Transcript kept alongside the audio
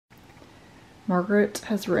Margaret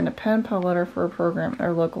has written a pen pal letter for a program at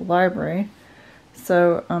our local library.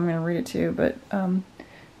 So I'm going to read it to you, but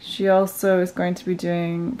she also is going to be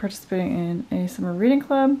participating in a summer reading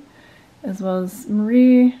club, as well as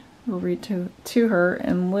Marie will read to her,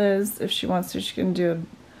 and Liz, if she wants to, she can do a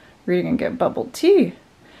reading and get bubble tea.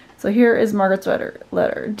 So here is Margaret's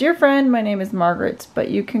letter. Dear friend, my name is Margaret, but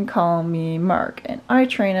you can call me Mark, and I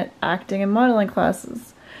train at acting and modeling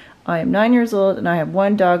classes. I am 9 years old, and I have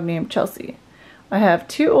one dog named Chelsea. I have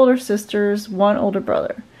 2 older sisters, 1 older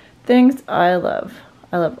brother. Things I love.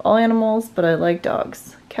 I love all animals, but I like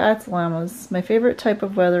dogs. Cats, llamas. My favorite type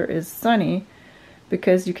of weather is sunny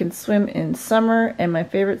because you can swim in summer, and my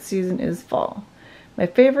favorite season is fall. My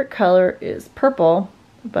favorite color is purple,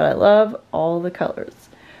 but I love all the colors.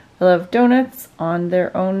 I love donuts on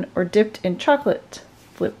their own or dipped in chocolate.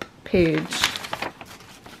 Flip page.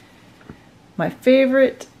 My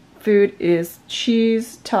favorite food is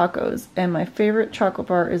cheese tacos, and my favorite chocolate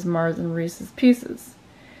bar is Mars and Reese's Pieces.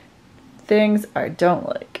 Things I don't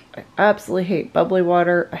like. I absolutely hate bubbly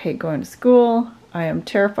water. I hate going to school. I am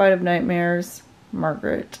terrified of nightmares.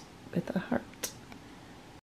 Margaret with a heart.